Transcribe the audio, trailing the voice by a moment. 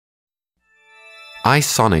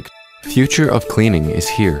ICEsonic, future of cleaning is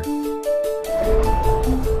here.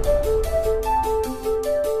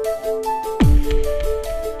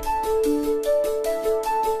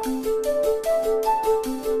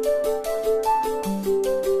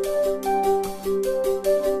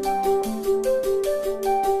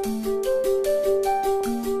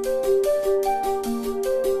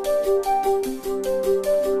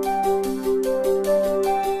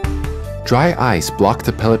 Dry ice block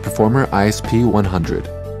the pellet performer ISP 100.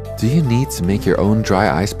 Do you need to make your own dry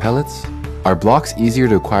ice pellets? Are blocks easier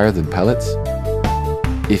to acquire than pellets?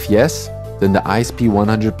 If yes, then the ISP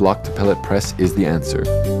 100 block to pellet press is the answer.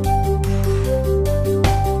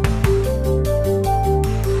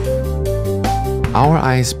 Our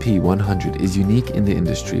ISP 100 is unique in the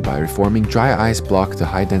industry by reforming dry ice block to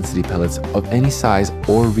high density pellets of any size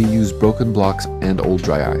or reuse broken blocks and old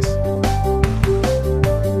dry ice.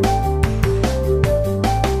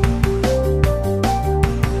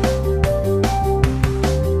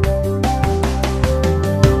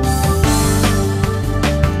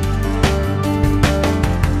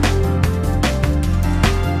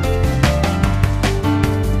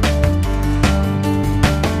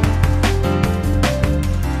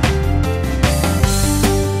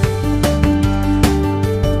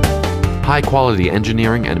 High quality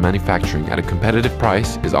engineering and manufacturing at a competitive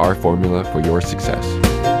price is our formula for your success.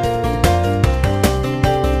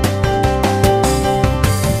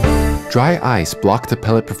 Dry ice block to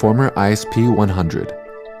pellet performer ISP 100.